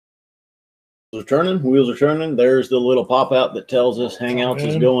are turning. Wheels are turning. There's the little pop out that tells us Hangouts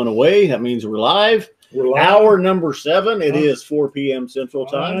is going away. That means we're live. We're live. Hour number 7. It is 4 p.m. Central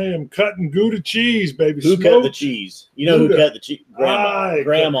Time. I am cutting Gouda cheese, baby. Who cut the cheese? You know Gouda. who cut the cheese?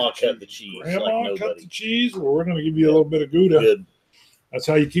 Grandma cut the cheese. Grandma like cut the cheese. Well, we're going to give you a little bit of Gouda. Good. That's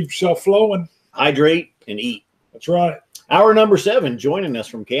how you keep yourself flowing. Hydrate and eat. That's right. Hour number 7, joining us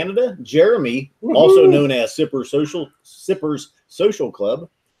from Canada, Jeremy, also known as Sippers Social Club.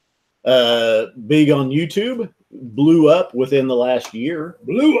 Big on YouTube, blew up within the last year.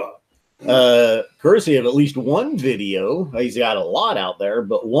 Blew up. Courtesy of at least one video. He's got a lot out there,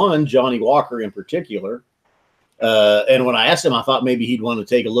 but one, Johnny Walker in particular. And when I asked him, I thought maybe he'd want to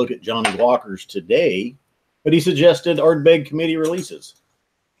take a look at Johnny Walker's today, but he suggested Ardbeg committee releases.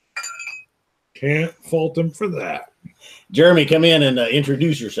 Can't fault him for that. Jeremy, come in and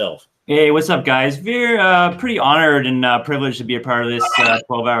introduce yourself. Hey, what's up, guys? We're pretty honored and privileged to be a part of this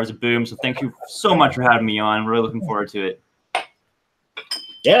 12 Hours of Boom. So thank you so much for having me on. We're really looking forward to it.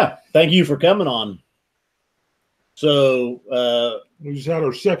 Yeah, thank you for coming on. So we just had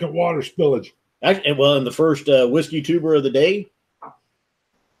our second water spillage. Actually, well, in the first whiskey tuber of the day,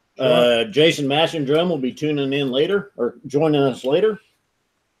 Jason Maschendrum will be tuning in later or joining us later.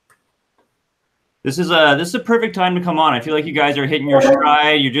 This is a perfect time to come on. I feel like you guys are hitting your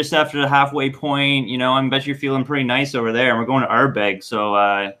stride. You're just after the halfway point. You know, I bet you're feeling pretty nice over there. And we're going to Ardbeg,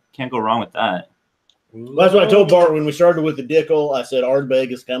 so can't go wrong with that. Well, that's what I told Bart when we started with the Dickel. I said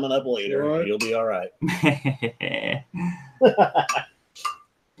Ardbeg is coming up later. Right. You'll be all right.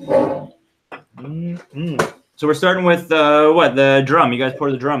 So we're starting with what? The drum. You guys pour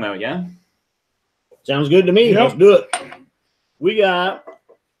the drum out, yeah? Sounds good to me. Yep. Let's do it. We got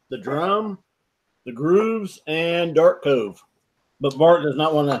the drum, the grooves, and Dark Cove. But Bart does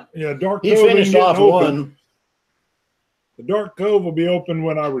not want to. Yeah, Dark He Cove. He finished off one. The Dark Cove will be open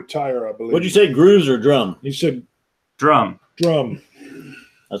when I retire, I believe. What'd you say, grooves or drum? He said drum. Drum. I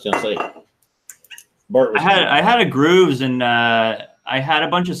was gonna say. Bart was I had a grooves and I had a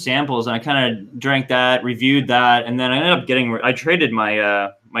bunch of samples and I kind of drank that, reviewed that, and then I ended up getting. I traded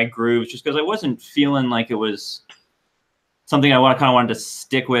my my grooves just because I wasn't feeling like it was something I kind of wanted to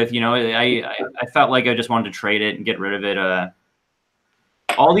stick with. You know, I felt like I just wanted to trade it and get rid of it.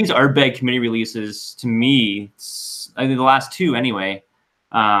 All these Ardbeg committee releases, to me, I think the last two anyway,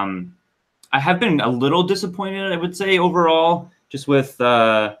 I have been a little disappointed, I would say, overall, just with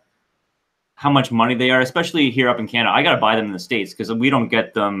how much money they are, especially here up in Canada. I got to buy them in the States because we don't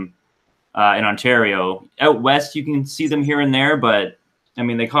get them in Ontario. Out west, you can see them here and there, but, I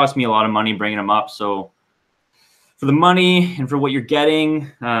mean, they cost me a lot of money bringing them up. So for the money and for what you're getting,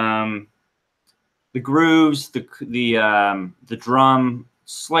 the grooves, the drum,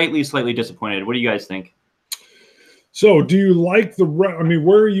 slightly disappointed. What do you guys think? So do you like I mean,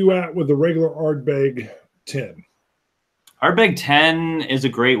 where are you at with the regular Ardbeg 10? Ardbeg 10 is a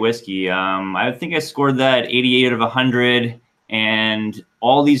great whiskey. I think I scored that 88 out of 100, and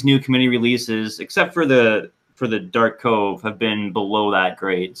all these new committee releases, except for the Dark Cove, have been below that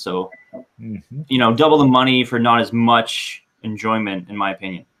grade. So, you know, double the money for not as much enjoyment, in my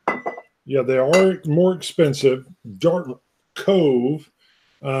opinion. Yeah, they are more expensive. Dark Cove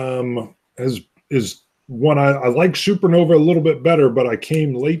is one I like. Supernova a little bit better, but I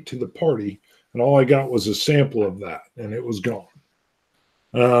came late to the party and all I got was a sample of that and it was gone.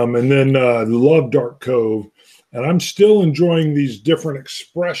 And then love Dark Cove, and I'm still enjoying these different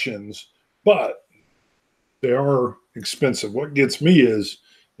expressions, but they are expensive. What gets me is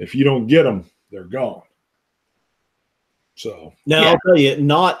if you don't get them, they're gone. So now I'll tell you,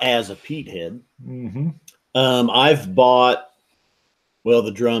 not as a peat head. I've bought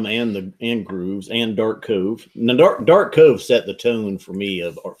the drum and grooves and Dark Cove. Now, Dark Cove set the tone for me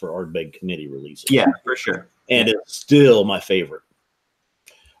for Ardbeg committee releases. Yeah, for sure. And it's still my favorite.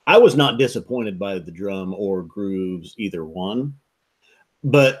 I was not disappointed by the drum or grooves, either one.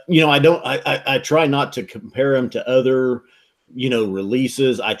 But you know, I try not to compare them to other, you know,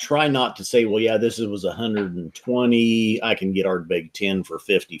 releases. I try not to say, well, yeah, this was 120. I can get Ardbeg 10 for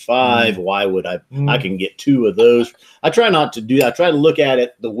 55. Why would I? I can get 2 of those. I try not to do that. I try to look at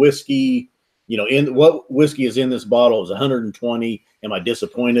it, the whiskey, you know, in what whiskey is in this bottle is 120. Am I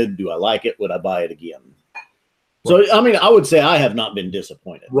disappointed? Do I like it? Would I buy it again? Right. So, I mean, I would say I have not been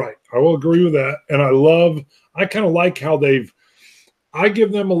disappointed. Right. I will agree with that. And I kind of like how I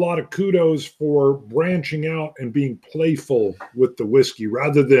give them a lot of kudos for branching out and being playful with the whiskey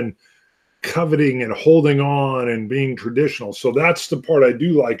rather than coveting and holding on and being traditional. So that's the part I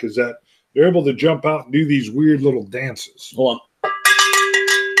do like, is that they're able to jump out and do these weird little dances. Hold on.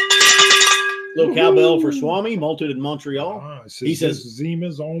 Little cowbell for Swami, malted in Montreal. He says,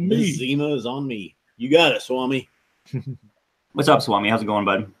 Zima's on me. This Zima is on me. You got it, Swami. What's up, Swami? How's it going,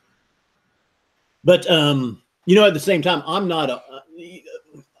 bud? But, you know, at the same time, I'm not a...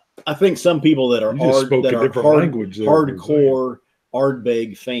 I think some people that are, hardcore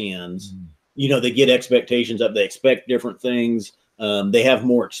Ardbeg fans, you know, they get expectations up. They expect different things. They have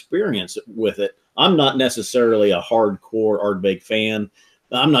more experience with it. I'm not necessarily a hardcore Ardbeg fan.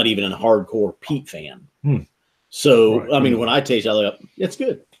 I'm not even a hardcore peat fan. So, I mean, when I taste it, it's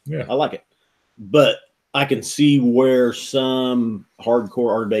good. Yeah, I like it. But I can see where some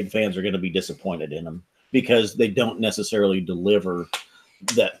hardcore Ardbeg fans are going to be disappointed in them because they don't necessarily deliver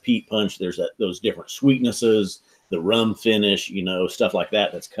that peat punch. There's those different sweetnesses, the rum finish, you know, stuff like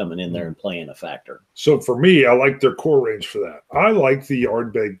that that's coming in there and playing a factor. So for me, I like their core range for that. I like the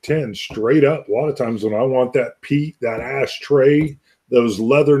Ardbeg 10 straight up. A lot of times when I want that peat, that ashtray, those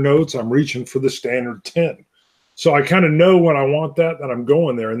leather notes, I'm reaching for the standard 10. So I kind of know when I want that I'm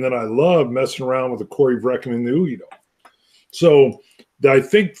going there. And then I love messing around with the Corey Vrecken and the Ugido. So I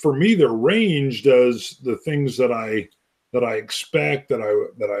think for me, their range does the things that I expect,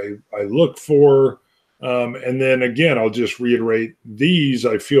 that I look for. And then again, I'll just reiterate these.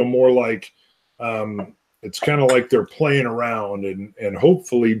 I feel more like it's kind of like they're playing around and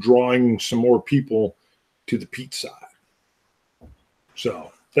hopefully drawing some more people to the peat side.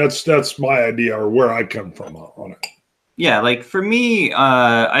 So that's my idea, or where I come from on it. Yeah, like for me,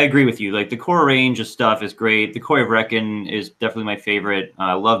 I agree with you. Like the core range of stuff is great. The Corey Vrecken is definitely my favorite.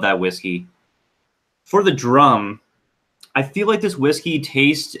 I love that whiskey. For the drum, I feel like this whiskey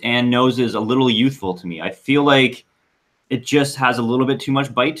tastes and noses a little youthful to me. I feel like it just has a little bit too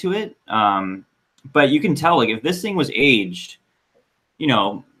much bite to it. But you can tell, like, if this thing was aged, you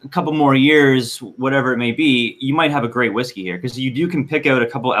know, a couple more years, whatever it may be, you might have a great whiskey here, because you can pick out a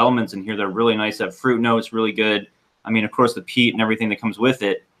couple elements in here that are really nice. That fruit notes really good. I mean, of course, the peat and everything that comes with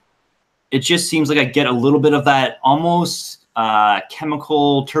it. It just seems like I get a little bit of that almost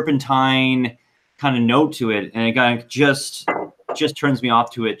chemical turpentine kind of note to it, and it kind of just turns me off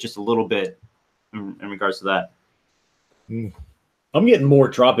to it just a little bit in regards to that. I'm getting more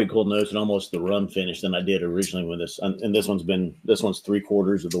tropical notes and almost the rum finish than I did originally with this. And this one's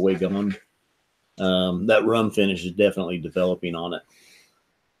 3/4 of the way gone. That rum finish is definitely developing on it.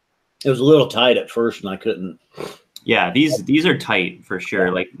 It was a little tight at first, and I couldn't. Yeah, these are tight for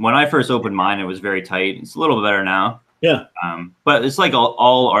sure. Like when I first opened mine, it was very tight. It's a little bit better now. Yeah. But it's like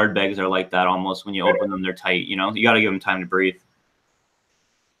all Ardbegs are like that almost. When you open them, they're tight. You know, you got to give them time to breathe.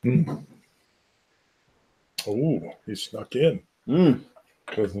 Oh, he snuck in.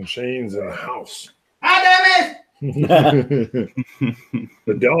 Cousin Shane's in the house. Ah, damn it!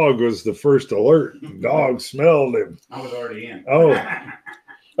 The dog was the first alert. The dog smelled him. I was already in. Oh.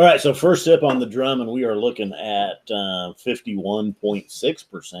 All right, so first sip on the drum, and we are looking at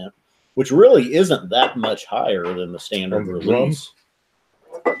 51.6%, which really isn't that much higher than the standard release.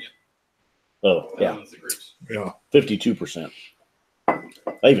 Oh, yeah. Yeah. 52%. I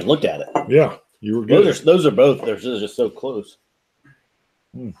even looked at it. Yeah, you were good. Those are both. They're just so close.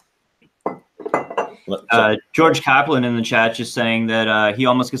 George Kaplan in the chat just saying that he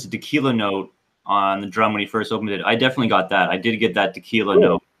almost gets a tequila note on the drum when he first opened it. I definitely got that. I did get that tequila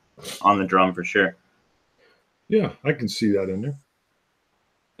note on the drum for sure. Yeah, I can see that in there.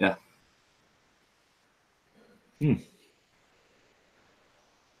 Yeah.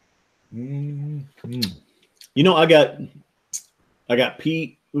 You know, I got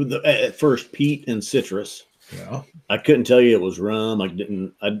peat at first, peat and citrus. Yeah. I couldn't tell you it was rum. I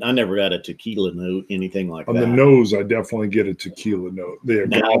never got a tequila note, anything like that. On the nose, I definitely get a tequila note. The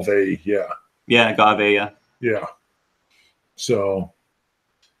agave, yeah. Yeah, agave, yeah. Yeah. So,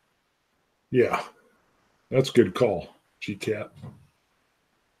 yeah. That's a good call, G-Cat.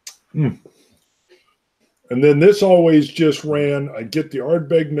 And then this always just ran, I get the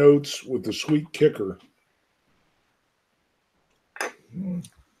Ardbeg notes with the sweet kicker.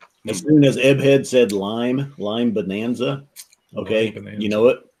 As soon as Ebhead said lime bonanza, okay, lime bonanza. You know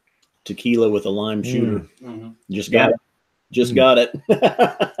it. Tequila with a lime shooter. Just got it. Just got it.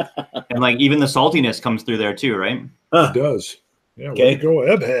 And like even the saltiness comes through there too, right? It does. Yeah, okay. Way to go,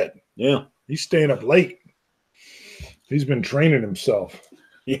 Ebhead. Yeah. He's staying up late. He's been training himself.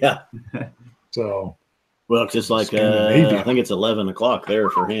 Yeah. So. Well, it's just like I think it's 11 o'clock there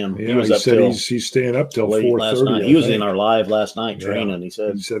for him. Yeah, he said he's staying up till 4:30. He was in our live last night training. He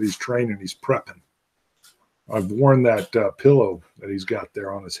said he's training. He's prepping. I've worn that pillow that he's got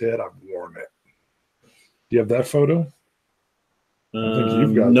there on his head. I've worn it. Do you have that photo? I think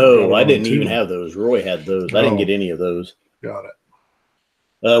you've got. No, I didn't even have those. Roy had those. I didn't get any of those. Got it.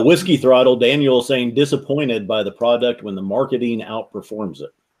 Whiskey Throttle, Daniel saying disappointed by the product when the marketing outperforms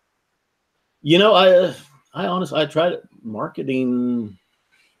it. You know, I honestly, I tried it. Marketing.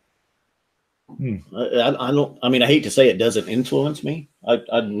 I don't. I mean, I hate to say it doesn't influence me. I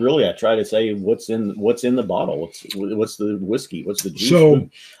try to say what's in the bottle. What's the whiskey? What's the juice? So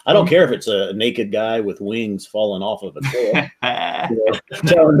I don't care if it's a naked guy with wings falling off of a cliff,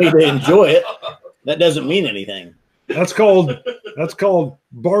 telling me to enjoy it. That doesn't mean anything. that's called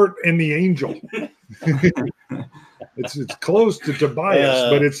Bart and the Angel. It's close to Tobias,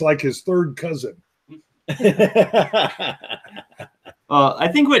 but it's like his third cousin. Well, I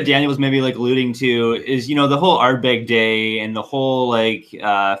think what Daniel was maybe like alluding to is, you know, the whole Ardbeg Day and the whole like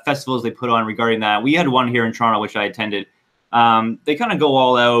festivals they put on regarding that. We had one here in Toronto, which I attended. They kind of go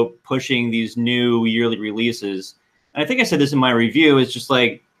all out pushing these new yearly releases. And I think I said this in my review. It's just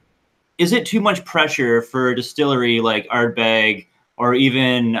like, is it too much pressure for a distillery like Ardbeg or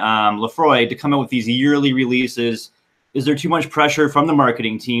even Lefroy to come out with these yearly releases? Is there too much pressure from the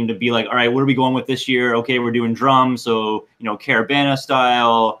marketing team to be like, all right, what are we going with this year? Okay, we're doing drum, so, you know, Carabana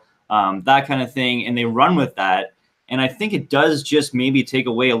style, that kind of thing. And they run with that. And I think it does just maybe take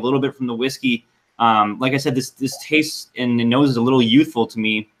away a little bit from the whiskey. Like I said, this taste and the nose is a little youthful to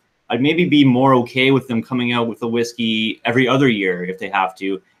me. I'd maybe be more okay with them coming out with the whiskey every other year if they have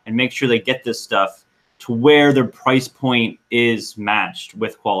to, and make sure they get this stuff to where their price point is matched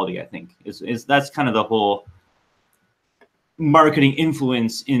with quality. I think is that's kind of the whole marketing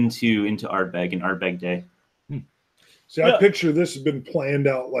influence into Ardbeg and Ardbeg Day. See, I picture this has been planned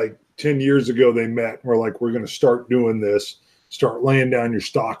out like 10 years ago. They met and we're like, we're going to start doing this, start laying down your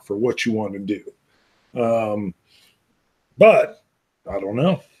stock for what you want to do. But I don't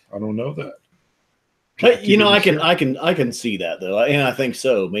know. I don't know that. You know, I can see that though, and I think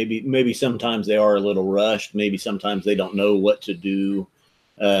so. Maybe sometimes they are a little rushed. Maybe sometimes they don't know what to do.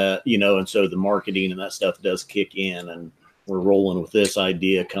 You know, and so the marketing and that stuff does kick in, and we're rolling with this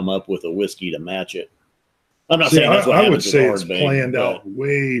idea, come up with a whiskey to match it. I'm not saying that's what I would say it's planned out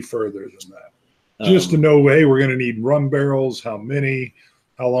way further than that. Just to know, hey, we're going to need rum barrels, how many,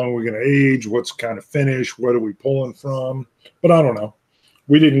 how long we're going to age, what's kind of finish, what are we pulling from. But I don't know.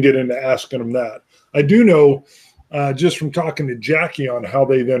 We didn't get into asking them that. I do know, just from talking to Jackie on how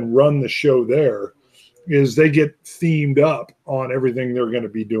they then run the show there, is they get themed up on everything they're going to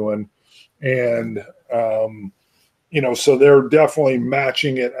be doing. And, you know, so they're definitely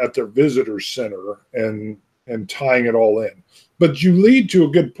matching it at their visitor center and tying it all in. But you lead to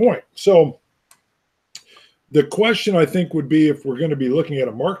a good point. So the question I think would be, if we're going to be looking at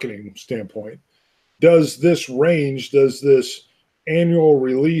a marketing standpoint, does this range, does this annual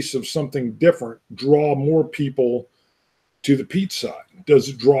release of something different draw more people to the peat side? Does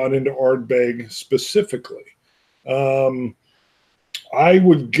it draw it into Ardbeg specifically? I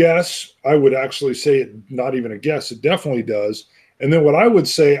would guess, I would actually say it, not even a guess, it definitely does. And then what I would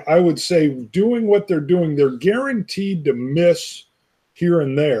say doing what they're doing, they're guaranteed to miss here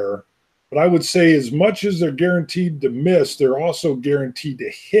and there. But I would say as much as they're guaranteed to miss, they're also guaranteed to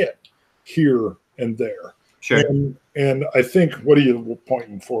hit here and there. Sure. And I think, what are you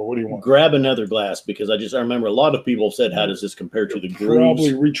pointing for? What do you want? Grab another glass, because I remember a lot of people have said, how does this compare to the grooves?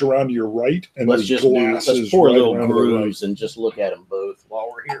 Probably reach around to your right, and let's pour a little grooves and just look at them both while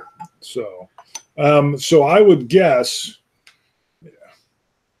we're here. So, so I would guess,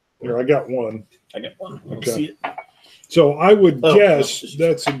 here, I got one. I got one. Okay. See it. So I would guess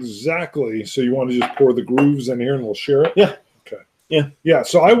that's exactly. So you want to just pour the grooves in here and we'll share it? Yeah. Okay. Yeah. Yeah.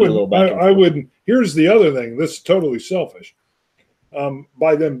 So I would, here's the other thing. This is totally selfish.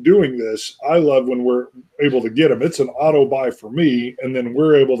 By them doing this, I love when we're able to get them. It's an auto buy for me. And then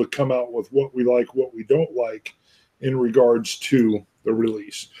we're able to come out with what we like, what we don't like in regards to the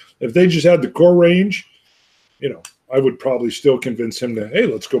release. If they just had the core range, you know, I would probably still convince him to, hey,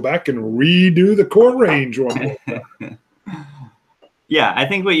 let's go back and redo the core range one more time. Yeah, I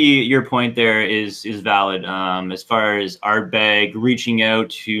think what your point there is valid. As far as Ardbeg reaching out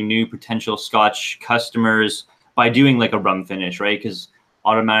to new potential Scotch customers by doing like a rum finish, right? Because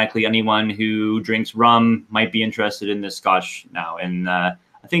automatically anyone who drinks rum might be interested in this Scotch now, and I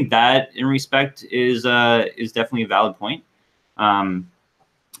think that in respect is definitely a valid point. And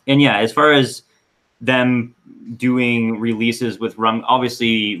yeah, as far as them doing releases with rum,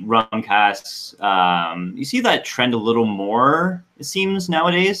 obviously rum casks, you see that trend a little more, it seems,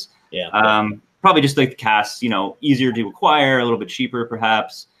 nowadays. Yeah. Probably just like the casks, you know, easier to acquire, a little bit cheaper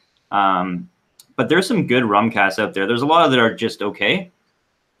perhaps. But there's some good rum casks out there. There's a lot that are just okay.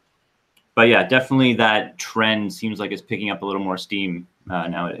 But yeah, definitely that trend seems like it's picking up a little more steam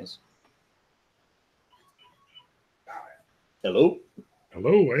nowadays. Hello.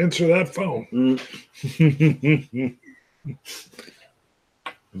 Hello, answer that phone.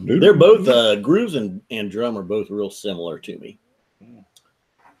 They're both grooves and drum are both real similar to me.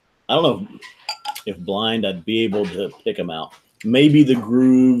 I don't know if blind I'd be able to pick them out. Maybe the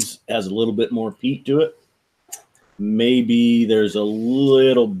grooves has a little bit more peat to it. Maybe there's a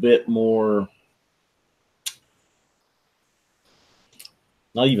little bit more,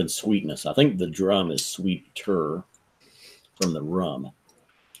 not even sweetness. I think the drum is sweeter from the rum.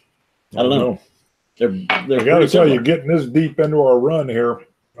 I don't know. They're I got to tell you, getting this deep into our run here,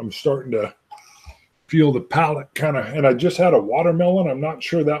 I'm starting to feel the palate kind of, and I just had a watermelon. I'm not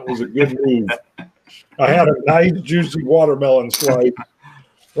sure that was a good move. I had a nice, juicy watermelon slice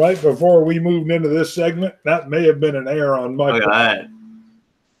right before we moved into this segment. That may have been an error on my part.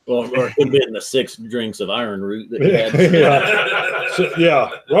 Well, or it could have been the 6 drinks of iron root that you had. Yeah,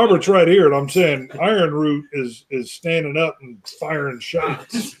 Robert's right here, and I'm saying iron root is standing up and firing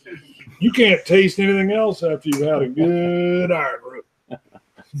shots. You can't taste anything else after you've had a good iron root.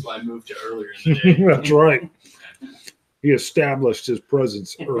 That's why I moved to earlier in the day. That's right. He established his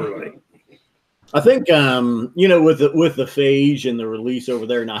presence early. I think you know, with the phage and the release over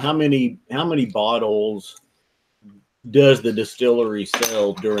there now, how many bottles does the distillery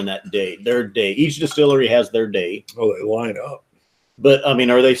sell during that day? Their day. Each distillery has their day. Oh, they line up. But I mean,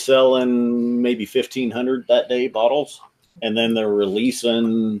 are they selling maybe 1,500 that day bottles, and then they're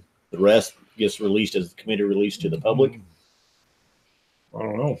releasing the rest gets released as the committee release to the public? I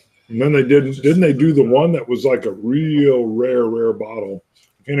don't know. And then they didn't they do the one that was like a real rare bottle?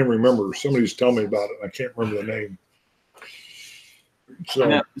 I can't even remember. Somebody's telling me about it. I can't remember the name. So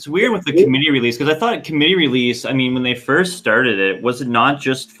yeah, it's weird with the committee release, because I thought committee release, I mean, when they first started it, was it not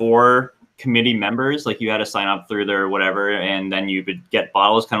just for committee members? Like you had to sign up through their whatever, and then you would get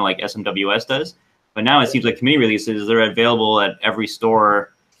bottles, kind of like SMWS does. But now it seems like committee releases, they're available at every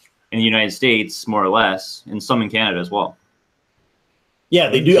store in the United States, more or less, and some in Canada as well. Yeah,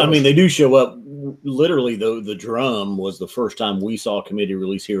 they do. I mean, they do show up. Literally, though, the drum was the first time we saw committee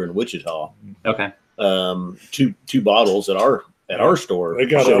release here in Wichita. Okay. Two bottles at our store. They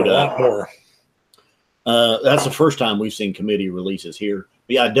got showed a lot more. That's the first time we've seen committee releases here.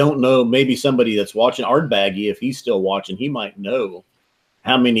 But yeah, I don't know. Maybe somebody that's watching Ardbeg, if he's still watching, he might know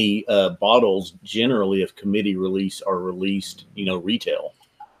how many bottles generally of committee release are released, you know, retail.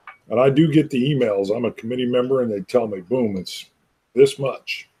 And I do get the emails. I'm a committee member, and they tell me, boom, it's this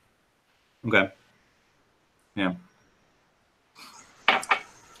much. Okay. Yeah.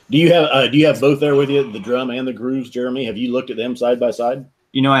 Do you have both there with you, the drum and the grooves, Jeremy? Have you looked at them side by side?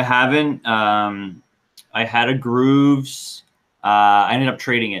 You know, I haven't. I had a grooves. I ended up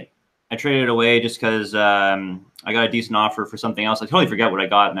trading it. I traded it away just because I got a decent offer for something else. I totally forget what I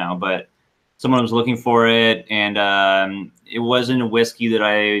got now, but someone was looking for it, and it wasn't a whiskey that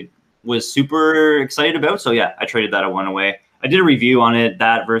I was super excited about. So yeah, I traded that one away. I did a review on it,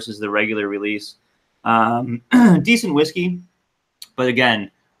 that versus the regular release. Decent whiskey, but again,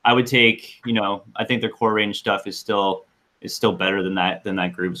 I would take, you know, I think their core range stuff is still better than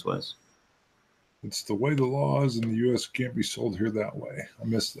that Grooves was. It's the way the law is in the U.S. Can't be sold here that way. I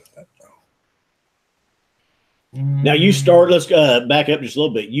missed that. Now let's back up just a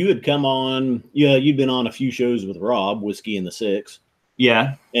little bit. You had come on, you'd been on a few shows with Rob, Whiskey in the Six.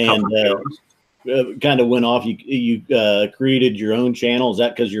 Yeah. And kind of went off. You created your own channel. Is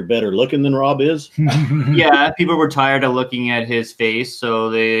that because you're better looking than Rob is? Yeah, people were tired of looking at his face,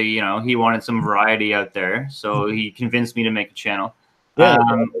 so he wanted some variety out there. So he convinced me to make a channel. Yeah.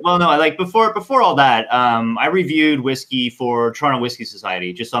 Well, no, like before all that, I reviewed whiskey for Toronto Whiskey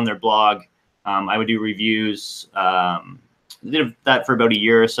Society, just on their blog. I would do reviews. Did that for about a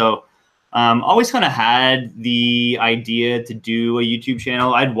year or so. Always kind of had the idea to do a YouTube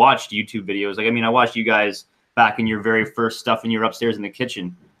channel. I'd watched YouTube videos. Like, I mean, I watched you guys back in your very first stuff when you were upstairs in the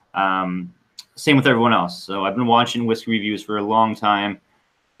kitchen. Same with everyone else. So I've been watching whiskey reviews for a long time.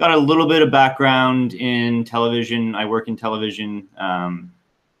 Got a little bit of background in television. I work in television,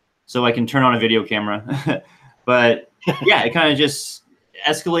 so I can turn on a video camera. But yeah, it kind of just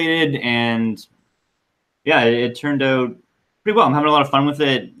escalated, and yeah, it turned out pretty well. I'm having a lot of fun with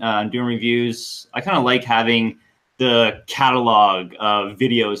it, doing reviews. I kind of like having the catalog of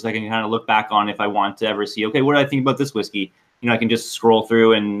videos that I can kind of look back on if I want to ever see, okay, what did I think about this whiskey? You know, I can just scroll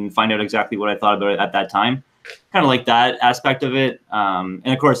through and find out exactly what I thought about it at that time. Kind of like that aspect of it. And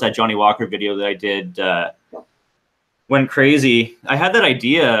of course, that Johnny Walker video that I did went crazy. I had that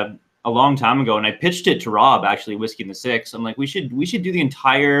idea a long time ago, and I pitched it to Rob, actually, Whiskey in the Six. I'm like, we should do the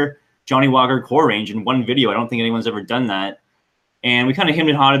entire Johnny Walker core range in one video. I don't think anyone's ever done that. And we kind of hemmed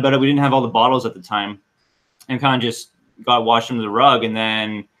and hawed about it. We didn't have all the bottles at the time, and kind of just got washed under the rug. And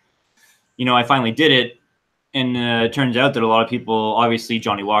then, you know, I finally did it. And it turns out that a lot of people, obviously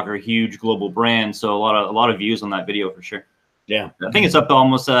Johnnie Walker, huge global brand. So a lot of views on that video for sure. Yeah. I think it's up to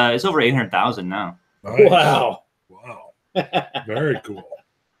almost, it's over 800,000 now. Nice. Wow. Wow. Very cool.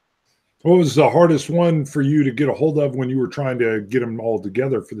 What was the hardest one for you to get a hold of when you were trying to get them all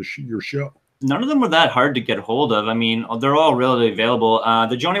together for your show? None of them were that hard to get a hold of. I mean, they're all relatively available.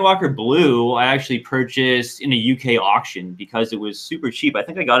 The Johnnie Walker Blue, I actually purchased in a UK auction because it was super cheap. I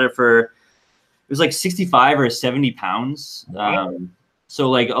think I got it for, it was like 65 or 70 pounds. Wow. So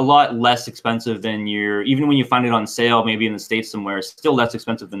like a lot less expensive than even when you find it on sale, maybe in the States somewhere, it's still less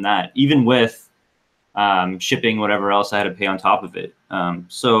expensive than that, even with shipping, whatever else I had to pay on top of it.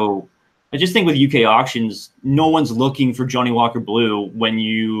 So I just think with UK auctions, no one's looking for Johnnie Walker Blue when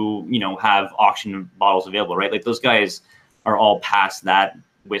you know, have auction bottles available, right? Like those guys are all past that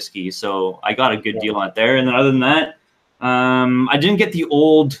whiskey. So I got a good deal on it there. And then other than that, I didn't get the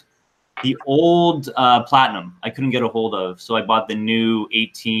old Platinum. I couldn't get a hold of. So I bought the new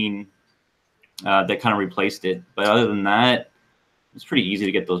 18 that kind of replaced it. But other than that, it's pretty easy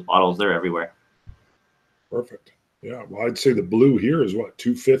to get those bottles. They're everywhere. Perfect. Yeah, well, I'd say the blue here is what,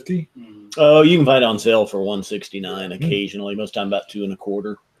 $250? Oh, you can find it on sale for $169 occasionally. Most time about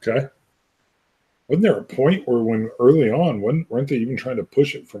 $2.25. Okay. Wasn't there a point where when early on, weren't they even trying to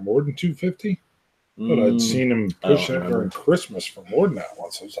push it for more than $250? But I'd seen them push it during Christmas for more than that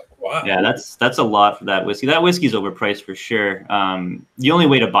once. I was like, wow. Yeah, that's a lot for that whiskey. That whiskey's overpriced for sure. The only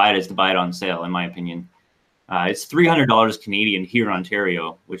way to buy it is to buy it on sale, in my opinion. It's $300 Canadian here in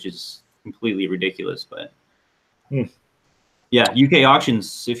Ontario, which is completely ridiculous, but yeah, UK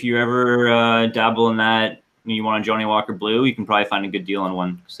auctions, if you ever dabble in that and you want a Johnnie Walker Blue, you can probably find a good deal on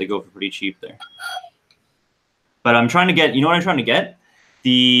one because they go for pretty cheap there. But I'm trying to get, you know what I'm trying to get?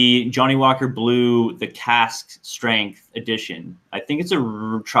 The Johnnie Walker Blue, the cask strength edition. I think it's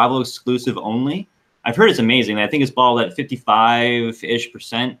a travel exclusive only. I've heard it's amazing. I think it's bottled at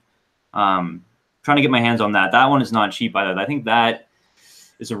 55-ish%. Trying to get my hands on that. That one is not cheap either. I think that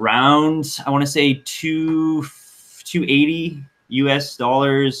is around, I want to say $280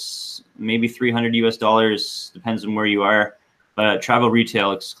 US, maybe $300 US, depends on where you are. But travel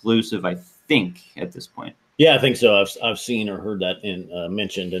retail exclusive, I think, at this point. Yeah, I think so. I've seen or heard that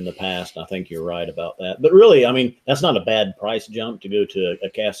mentioned in the past. I think you're right about that. But really, I mean, that's not a bad price jump to go to a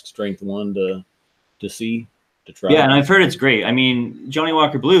cask strength one to try. Yeah, and I've heard it's great. I mean, Johnnie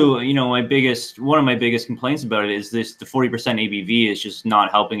Walker Blue, you know, one of my biggest complaints about it is the 40% ABV is just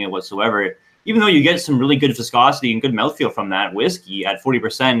not helping it whatsoever. Even though you get some really good viscosity and good mouthfeel from that whiskey at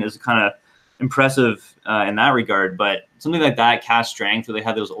 40% is kind of impressive in that regard. But something like that, cask strength, where they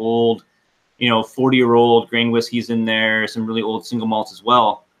have those old, you know, 40-year-old grain whiskeys in there, some really old single malts as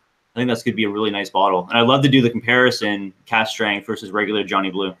well. I think that's going to be a really nice bottle. And I'd love to do the comparison, cask strength versus regular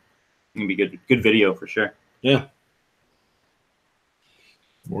Johnnie Blue. It's going to be good video for sure. Yeah.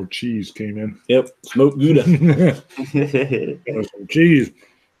 More cheese came in. Yep. Smoked Gouda. Some cheese.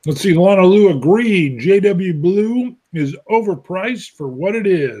 Let's see. Lana Lou agreed. JW Blue is overpriced for what it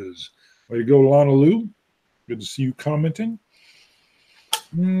is. Way to go, Lana Lou. Good to see you commenting.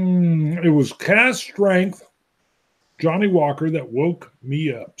 It was cask strength Johnnie Walker that woke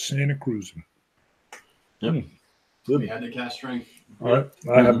me up. Santa Cruz. Yep. We had the cask strength. All right.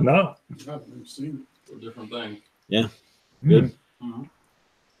 I have not. Yeah, we've seen a different thing. Yeah. Good.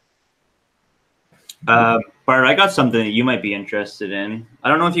 Bart, I got something that you might be interested in. I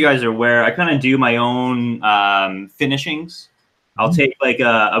don't know if you guys are aware. I kind of do my own finishings. I'll take like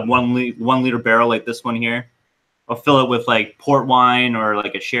a 1 liter barrel like this one here. I'll fill it with like port wine or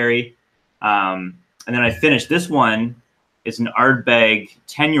like a sherry. And then I finish this one. It's an Ardbeg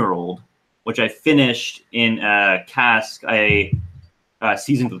 10-year-old, which I finished in a cask I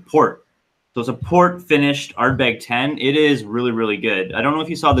seasoned with port. So it's a port finished Ardbeg 10. It is really, really good. I don't know if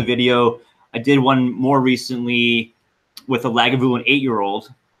you saw the video. I did one more recently with a Lagavulin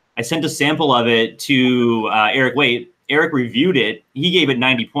 8-year-old. I sent a sample of it to Eric Waite. Eric reviewed it. He gave it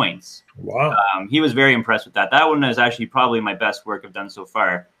 90 points. Wow. He was very impressed with that. That one is actually probably my best work I've done so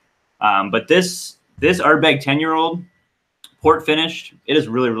far. But this Ardbeg 10-year-old port finished, it is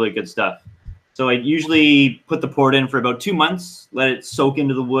really, really good stuff. So I usually put the port in for about 2 months, let it soak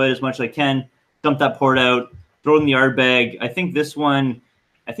into the wood as much as I can, dump that port out, throw it in the Ardbeg. I think this one,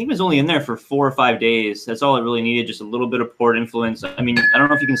 it was only in there for 4 or 5 days. That's all it really needed, just a little bit of port influence. I mean, I don't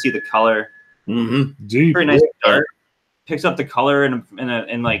know if you can see the color. Deep. Very nice dark. Picks up the color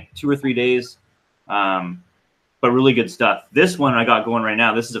in like 2 or 3 days. But really good stuff. This one I got going right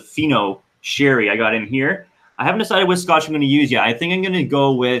now, this is a Fino sherry I got in here. I haven't decided which Scotch I'm going to use yet. I think I'm going to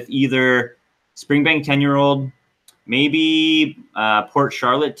go with either Springbank 10-year-old maybe Port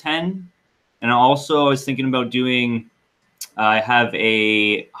Charlotte 10. And also I was thinking about doing, I have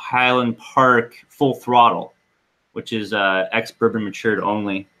a Highland Park Full Throttle, which is ex-bourbon matured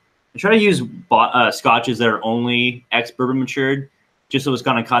only. I try to use scotches that are only ex-bourbon matured, just so it's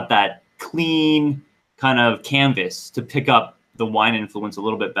kind of got that clean kind of canvas to pick up the wine influence a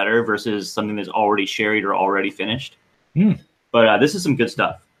little bit better versus something that's already sherried or already finished. But this is some good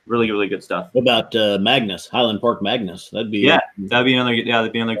stuff. Really, really good stuff. What about Magnus, Highland Park Magnus? That'd be that'd be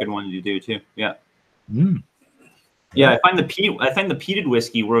another good one to do too. Yeah. Yeah, I find the peated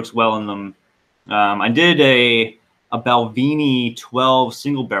whiskey works well in them. I did a Balvenie 12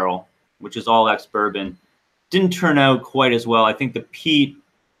 single barrel, which is all ex-bourbon. Didn't turn out quite as well. I think the peat,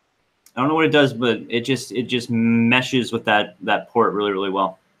 I don't know what it does, but it just meshes with that port really, really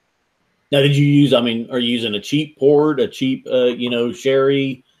well. Now, did you use, I mean, are you using a cheap port, a cheap,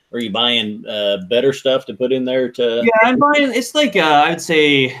 sherry? Are you buying better stuff to put in there to? Yeah, I'm buying, it's like, I would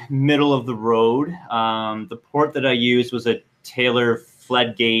say middle of the road. The port that I used was a Taylor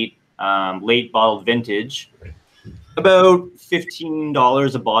Fledgate late bottled vintage. About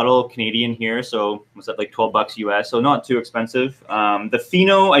 $15 a bottle Canadian here. So was that like 12 bucks US? So not too expensive. The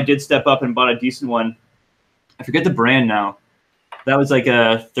Fino, I did step up and bought a decent one. I forget the brand now. That was like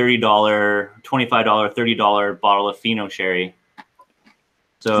a $30, $25, $30 bottle of Fino sherry.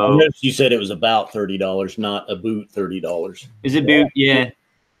 So you said it was about $30, not a boot $30. Is it boot? Yeah.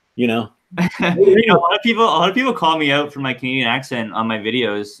 You know, a lot of people call me out for my Canadian accent on my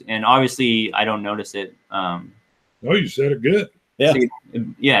videos, and obviously I don't notice it. Oh, you said it good. Yeah.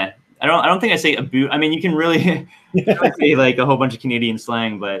 Yeah. I don't think I say a boot. I mean, you can really say like a whole bunch of Canadian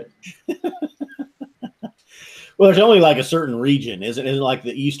slang, but well, there's only like a certain region, isn't it? Like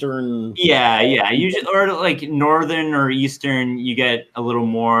the eastern. Yeah. Usually, or like northern or eastern, you get a little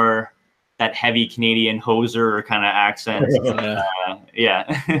more that heavy Canadian hoser kind of accent. Yeah.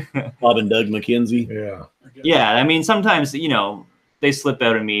 Bob and Doug McKenzie. Yeah. Yeah. I mean, sometimes they slip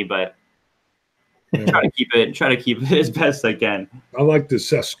out of me, but try to keep it as best I can. I like the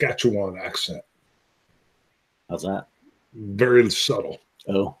Saskatchewan accent. How's that? Very subtle.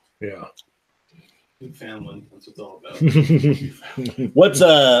 Oh, yeah. Newfoundland. That's what it's all about. What's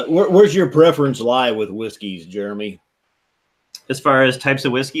where's your preference lie with whiskeys, Jeremy? As far as types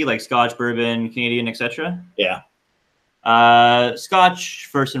of whiskey, like Scotch, bourbon, Canadian, etc. Yeah. Scotch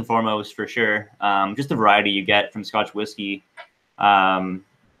first and foremost, for sure. Just the variety you get from Scotch whiskey,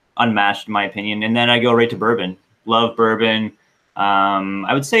 unmatched in my opinion. And then I go right to bourbon. Love bourbon.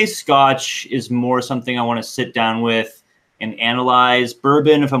 I would say Scotch is more something I want to sit down with and analyze.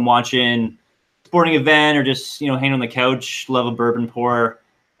 Bourbon, if I'm watching a sporting event or just hanging on the couch, love a bourbon pour.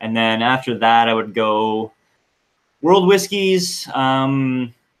 And then after that, I would go world whiskeys.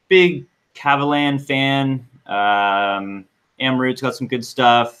 Big Cavalan fan. Amroot's got some good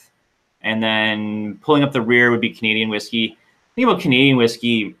stuff. And then pulling up the rear would be Canadian whiskey. Think about Canadian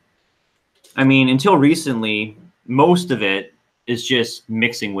whiskey. I mean, until recently, most of it is just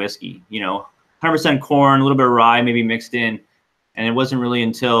mixing whiskey, 100% corn, a little bit of rye, maybe mixed in. And it wasn't really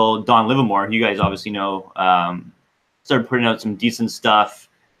until Don Livermore, you guys obviously know, started putting out some decent stuff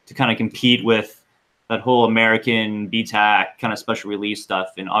to kind of compete with that whole American BTAC kind of special release stuff.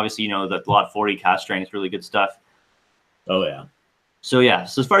 And obviously, the Lot 40 cast strength is really good stuff. Oh, yeah. So, yeah.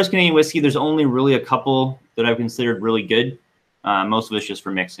 So as far as Canadian whiskey, there's only really a couple that I've considered really good. Most of it's just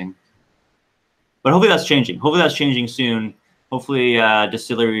for mixing. But hopefully that's changing. Hopefully that's changing soon. Hopefully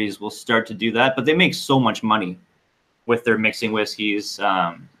distilleries will start to do that. But they make so much money with their mixing whiskeys.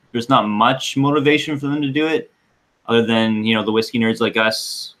 There's not much motivation for them to do it other than, the whiskey nerds like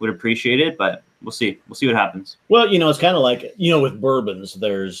us would appreciate it. But we'll see. We'll see what happens. Well, it's kind of like, with bourbons,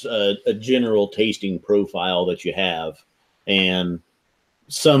 there's a general tasting profile that you have. And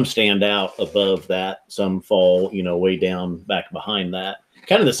some stand out above that. Some fall, way down back behind that.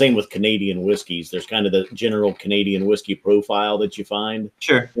 Kind of the same with Canadian whiskeys. There's kind of the general Canadian whiskey profile that you find.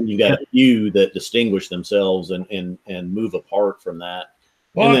 Sure. And you got a few that distinguish themselves and move apart from that.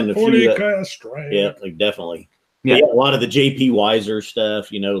 Lot and then 40 cast strength. Yeah, like definitely. Yeah. A lot of the J.P. Weiser stuff,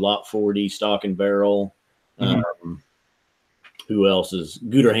 Lot 40, Stock and Barrel. Who else is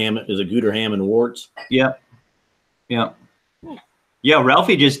Gooderham? Is it Gooderham and Warts? Yeah. Yeah. Yeah,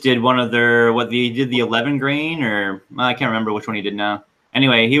 Ralphie just did one of their, the 11 grain, or I can't remember which one he did now.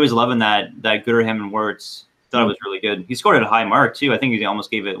 Anyway, he was loving that Gooderham and Wirtz. Thought it was really good. He scored at a high mark too. I think he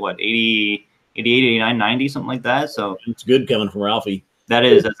almost gave it 80, 88, 89, 90, something like that. So it's good coming from Ralphie.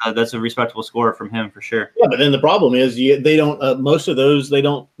 That's a respectable score from him for sure. Yeah, but then the problem is they don't. Most of those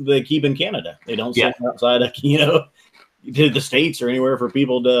they keep in Canada. They don't sell outside of to the States or anywhere for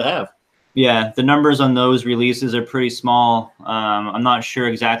people to have. Yeah, the numbers on those releases are pretty small. I'm not sure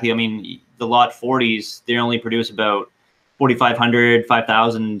exactly. I mean, the lot 40s, they only produce about 4,500,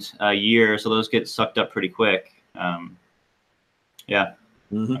 5,000 a year, so those get sucked up pretty quick. Yeah,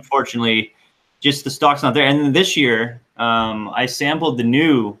 unfortunately, just the stock's not there. And then this year, I sampled the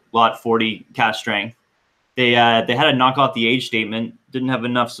new lot 40 cast strength. They had to knock off the age statement. Didn't have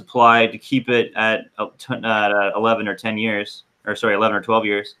enough supply to keep it at 11 or 10 years, or sorry, 11 or 12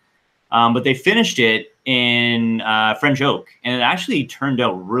 years. But they finished it in French oak, and it actually turned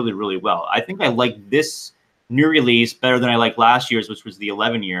out really, really well. I think I like this new release better than I liked last year's, which was the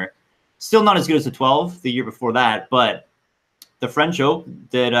 11 year. Still not as good as the 12 the year before that, but the French oak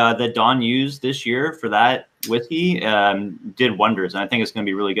that Don used this year for that whiskey did wonders, and I think it's going to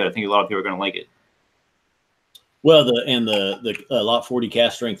be really good. I think a lot of people are going to like it. Well, the lot 40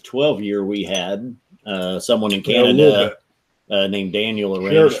 cast strength 12 year, we had someone in Canada named Daniel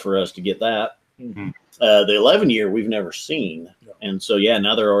arranged for us to get that. The 11 year we've never seen, and so yeah,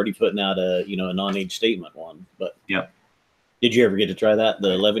 now they're already putting out a a non-age statement one. But yeah, did you ever get to try that,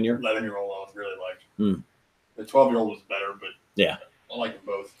 the 11 year? 11-year-old I really liked. The 12-year-old was better, but yeah, I like them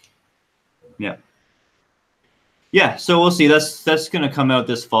both. Yeah, so we'll see. That's going to come out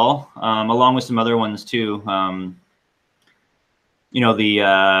this fall, along with some other ones too.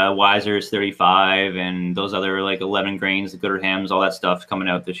 The Wiser's 35 and those other like 11 grains, the Gooder Hams, all that stuff coming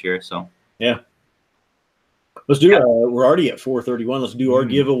out this year. So yeah, let's do. We're already at 4:31. Let's do our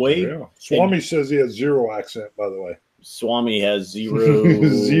giveaway. Yeah. Swami says he has zero accent, by the way. Swami has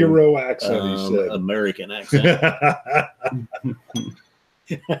zero accent. He said American accent.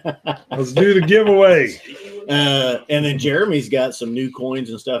 Let's do the giveaway. And then Jeremy's got some new coins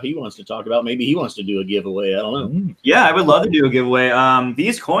and stuff he wants to talk about. Maybe he wants to do a giveaway. I don't know. Yeah, I would love to do a giveaway.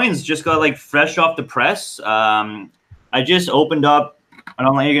 These coins just got like fresh off the press. I just opened up. I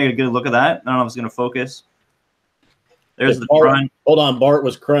don't know. You get a good look at that. I don't know if it's going to focus. There's the front. Hold on. Bart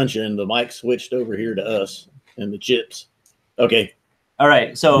was crunching. The mic switched over here to us and the chips. Okay. All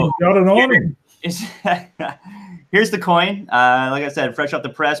right. So got it on him. Here's the coin. Like I said, fresh off the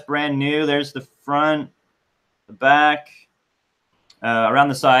press, brand new. There's the front, the back. Around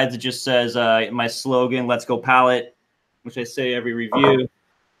the sides, it just says my slogan, "Let's go pallet," which I say every review.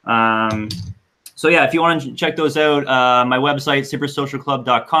 So yeah, if you want to check those out, my website,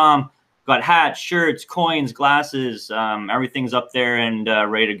 Sippers.socialclub.com. Got hats, shirts, coins, glasses. Everything's up there and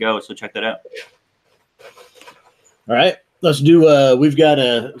ready to go. So check that out. All right. Let's do, we've got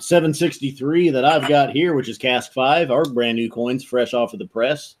a 763 that I've got here, which is Cask 5, our brand new coins, fresh off of the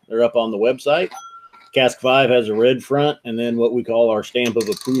press. They're up on the website. Cask 5 has a red front and then what we call our stamp of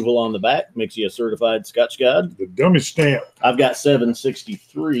approval on the back. Makes you a certified Scotch God. The dummy stamp. I've got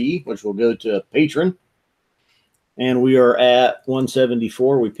 763, which will go to a patron. And we are at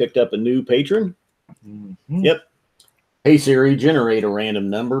 174. We picked up a new patron. Yep. Hey, Siri, generate a random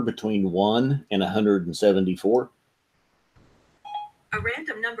number between 1 and 174. A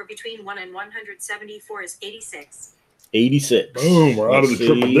random number between 1 and 174 is 86. 86. Boom, we're out of the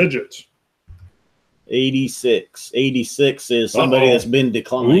triple digits. 86. 86 is somebody that's been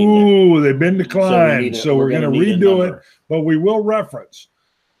declined. Ooh, they've been declined. So we're going to redo it, but we will reference.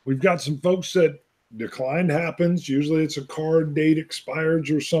 We've got some folks that declined happens. Usually it's a card date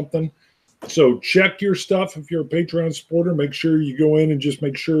expires or something. So check your stuff. If you're a Patreon supporter, make sure you go in and just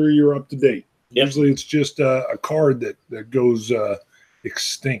make sure you're up to date. Yep. Usually it's just a card that goes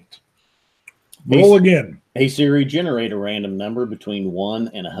extinct. Roll again. Hey Siri, generate a random number between 1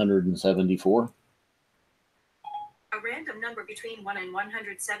 and 174. A random number between 1 and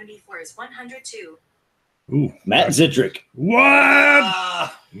 174 is 102. Ooh, Matt Zitrick.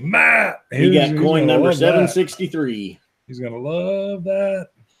 What? Matt. He got coin number 763. He's going to love that.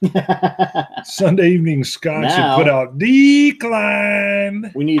 Sunday evening Scotch now, put out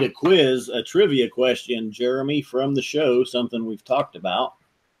decline. We need a quiz, a trivia question, Jeremy, from the show, something we've talked about.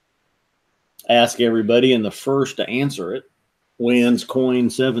 Ask everybody, and the first to answer it wins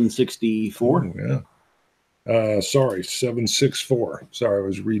coin 764. Oh, yeah. Sorry, 764. Sorry, I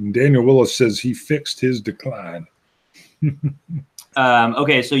was reading. Daniel Willis says he fixed his decline.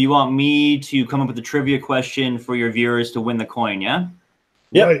 Okay, so you want me to come up with a trivia question for your viewers to win the coin, yeah?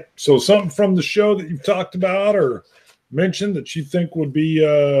 Yep. Right. So something from the show that you've talked about or mentioned that you think would be,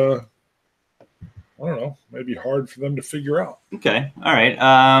 I don't know, maybe hard for them to figure out. Okay. All right.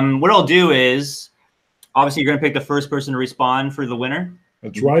 What I'll do is, obviously, you're going to pick the first person to respond for the winner.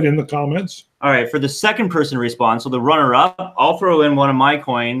 That's right, in the comments. All right. For the second person to respond, so the runner-up, I'll throw in one of my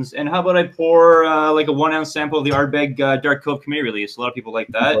coins. And how about I pour like a 1 ounce sample of the Ardbeg Dark Cove committee release? A lot of people like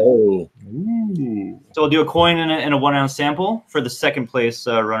that. Oh. Ooh. So I'll do a coin and a 1 ounce sample for the second place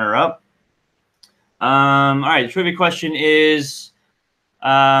runner-up. All right. The trivia question is,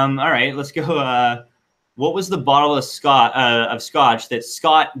 all right, let's go. What was the bottle of scotch that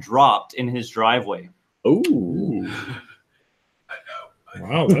Scott dropped in his driveway? Ooh.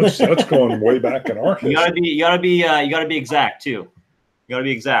 Wow, that's going way back in our You history. you gotta be exact too. You gotta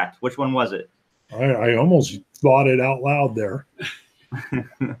be exact. Which one was it? I almost thought it out loud there.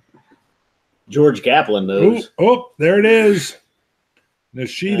 George Kaplan knows. Oh, there it is.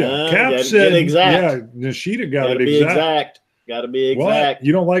 Nishida. Cap gotta said, get exact. yeah, Nishida got Gotta it be exact. exact. Gotta be What? exact.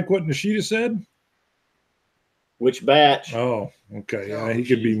 You don't like what Nishida said? Which batch? Oh, okay. Yeah, Oh, he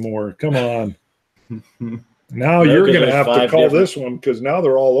could be geez. more. Come on. No, Now you're 'cause going to there's have to 5 call different- this one because now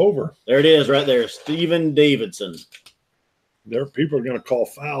they're all over. There it is, right there. Stephen Davidson. There, people are going to call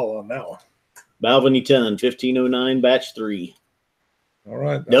foul on that one. Balvenie Ton, 1509, batch 3. All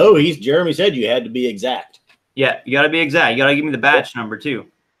right. No, Jeremy said you had to be exact. Yeah, you gotta be exact. You gotta give me the batch number too.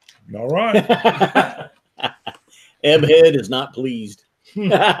 All right. Ebhead is not pleased.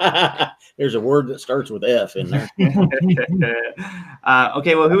 There's a word that starts with F in there.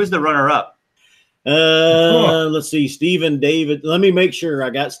 Okay, well, who was the runner-up? Let's see. Stephen David. Let me make sure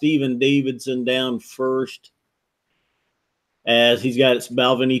I got Stephen Davidson down first. As he's got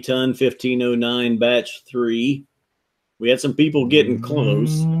Balvenie Ton 1509 batch 3. We had some people getting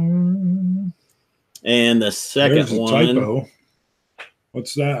close. And the second There's a one. typo.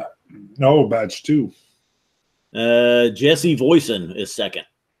 What's that? No, batch 2. Jesse Voisin is second.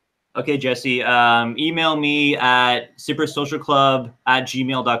 Okay, Jesse, email me at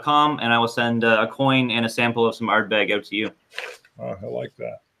sippersocialclub@gmail.com, and I will send a coin and a sample of some Ardbeg out to you. Oh, I like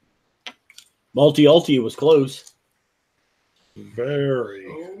that. Multi-Ulti was close. Very.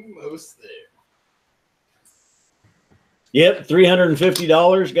 Almost there. Yep,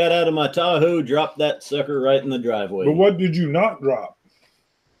 $350 got out of my Tahoe, dropped that sucker right in the driveway. But what did you not drop?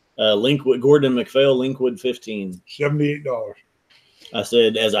 Linkwood, Gordon McPhail, Linkwood 15. $78. I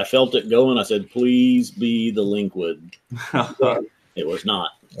said, as I felt it going, I said, please be the Linkwood. It was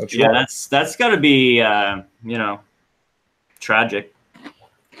not. That's Yeah, right. that's got to be tragic.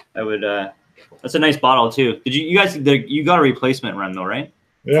 I would. That's a nice bottle too. Did you guys? You got a replacement run though, right?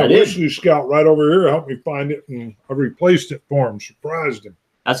 Yeah, I did. Wesley Scout right over here helped me find it, and I replaced it for him. Surprised him.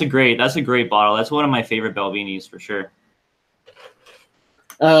 That's a great bottle. That's one of my favorite Belvinis for sure.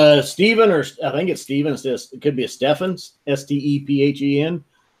 Stephen, or I think it's Stephen. It could be a Stephen, Stephen.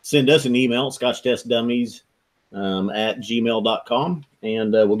 Send us an email, scotchtestdummies at gmail.com,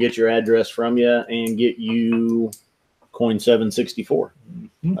 and we'll get your address from you and get you coin 764.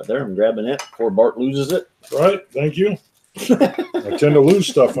 Right there, I'm grabbing it before Bart loses it. Right? Thank you. I tend to lose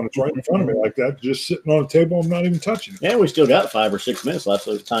stuff when it's right in front of me like that. Just sitting on the table, I'm not even touching it. Yeah, we still got 5 or 6 minutes left,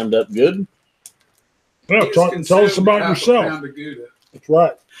 so it's timed up good. Well, tell us about yourself. That's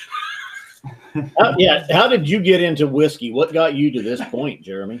right. How did you get into whiskey? What got you to this point,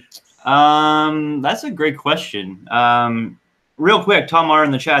 Jeremy? That's a great question. Real quick, Tom R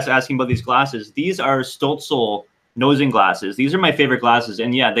in the chat's asking about these glasses. These are Stoltzel nosing glasses. These are my favorite glasses,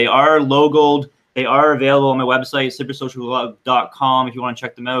 and yeah, they are logoed. They are available on my website, sippersocialclub.com, if you want to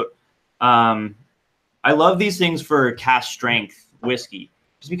check them out. I love these things for cast strength whiskey,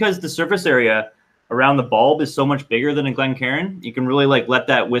 just because the surface area around the bulb is so much bigger than a Glencairn. You can really let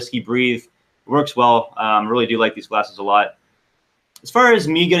that whiskey breathe. It works well. Really do like these glasses a lot. As far as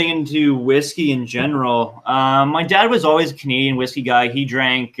me getting into whiskey in general, my dad was always a Canadian whiskey guy. He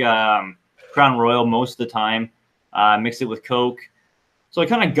drank Crown Royal most of the time, mixed it with Coke. So I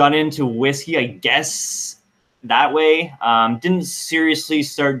kind of got into whiskey, I guess, that way. Didn't seriously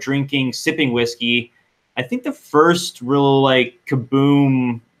start sipping whiskey. I think the first real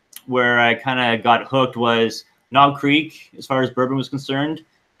kaboom where I kind of got hooked was Knob Creek, as far as bourbon was concerned.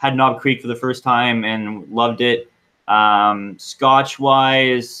 Had Knob Creek for the first time and loved it.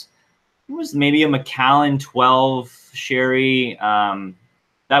 Scotch-wise, it was maybe a Macallan 12 sherry.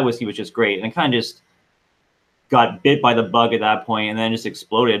 That whiskey was just great. And it kind of just got bit by the bug at that point and then just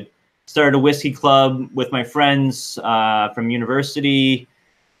exploded. Started a whiskey club with my friends from university.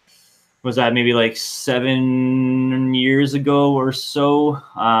 Was that maybe 7 years ago or so?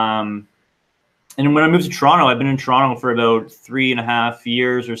 And when I moved to Toronto, I've been in Toronto for about 3.5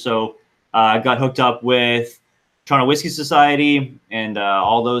 years or so. I got hooked up with Toronto Whiskey Society and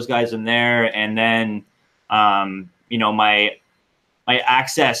all those guys in there. And then, my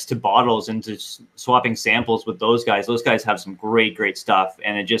access to bottles and to swapping samples with those guys. Those guys have some great stuff.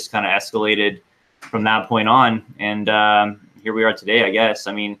 And it just kind of escalated from that point on. And here we are today, I guess.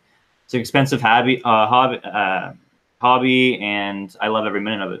 I mean, it's an expensive hobby, and I love every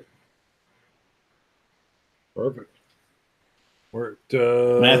minute of it. Perfect. We're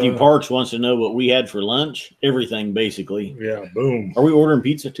at, Matthew Parks wants to know what we had for lunch. Everything, basically. Yeah, boom. Are we ordering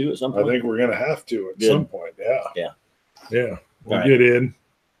pizza too at some point? I think we're gonna have to at Good. some point. Yeah. Yeah. Yeah. We'll All right. get in.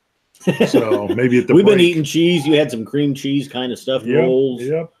 So maybe at the We've break. been eating cheese. You had some cream cheese kind of stuffed rolls.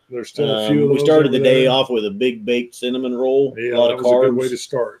 Yep. There's still a few of We those started over the day there. off with a big baked cinnamon roll. Yeah, a lot that of was carbs. a good way to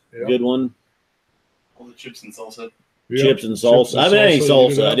start. Yep. Good one. All the chips and salsa. Yep. Chips and salsa. I haven't had any eat it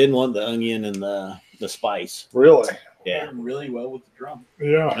salsa. up. I didn't want the onion and the spice. Really? Yeah. Paired really well with the drum.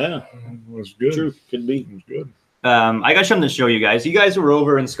 Yeah. Yeah. It was good. True. Could be. It was good. I got something to show you guys. You guys were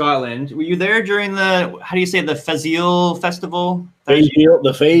over in Scotland. Were you there during the, how do you say, the Fazil Festival? The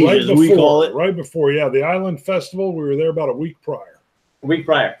phage, as we call it. Right before, yeah. The Island Festival, we were there about a week prior. A week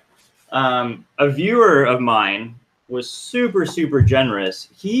prior. A viewer of mine was super, super generous.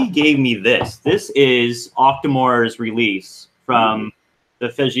 He gave me this. This is Octomor's release from the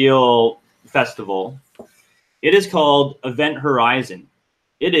Fazil Festival. It is called Event Horizon.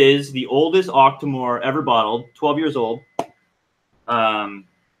 It is the oldest Octomore ever bottled, 12 years old. I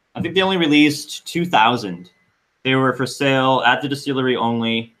think they only released 2,000. They were for sale at the distillery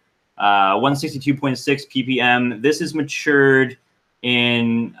only. 162.6 ppm. This is matured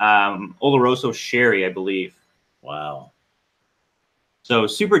in Oloroso sherry, I believe. Wow. So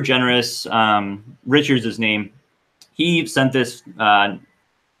super generous. Richard's his name. He sent this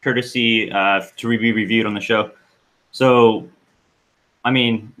courtesy to be reviewed on the show. So, I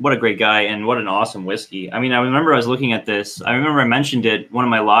mean, what a great guy and what an awesome whiskey. I mean, I remember I was looking at this. I remember I mentioned it one of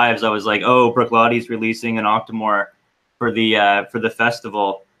my lives. I was like, "Oh, Brooklotti's releasing an Octomore for the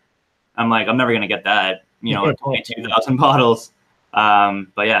festival." I'm like, I'm never gonna get that. You know, 22,000 bottles.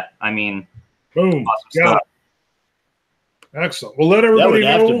 But yeah, I mean, boom, awesome got stuff. it. Excellent. Well, let That everybody would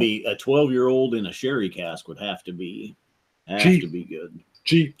have know. to be a 12-year-old in a sherry cask would have to be Cheap. to be good.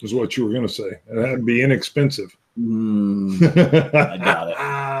 Cheap is what you were going to say. It had to be inexpensive. I doubt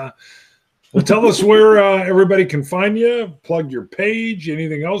it. Well, tell us where everybody can find you. Plug your page.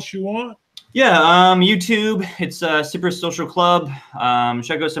 Anything else you want? Yeah, YouTube. It's Super Social Club.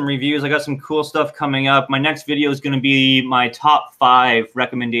 Check out some reviews. I got some cool stuff coming up. My next video is going to be my top 5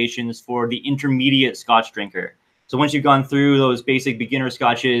 recommendations for the intermediate Scotch drinker. So once you've gone through those basic beginner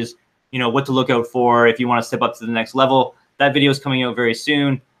Scotches, you know what to look out for if you want to step up to the next level. That video is coming out very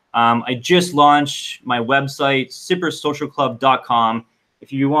soon. I just launched my website, sippersocialclub.com.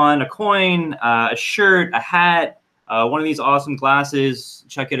 If you want a coin, a shirt, a hat, one of these awesome glasses,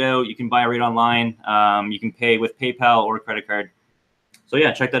 check it out. You can buy it right online. You can pay with PayPal or credit card. So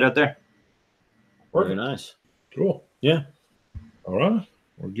yeah, check that out there. Very nice. Cool. Yeah. All right.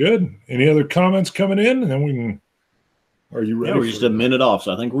 We're good. Any other comments coming in? And then we can. Are you ready? Yeah, we're just a minute off,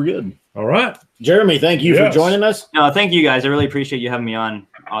 so I think we're good. All right. Jeremy, thank you for Yes. joining us. No, thank you guys. I really appreciate you having me on.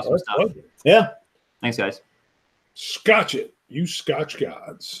 Awesome stuff. Yeah. Thanks, guys. Scotch it, you Scotch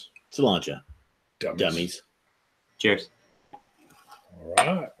gods. Cilantro. Dummies. Dummies. Cheers. All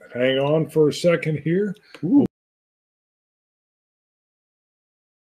right. Hang on for a second here. Ooh.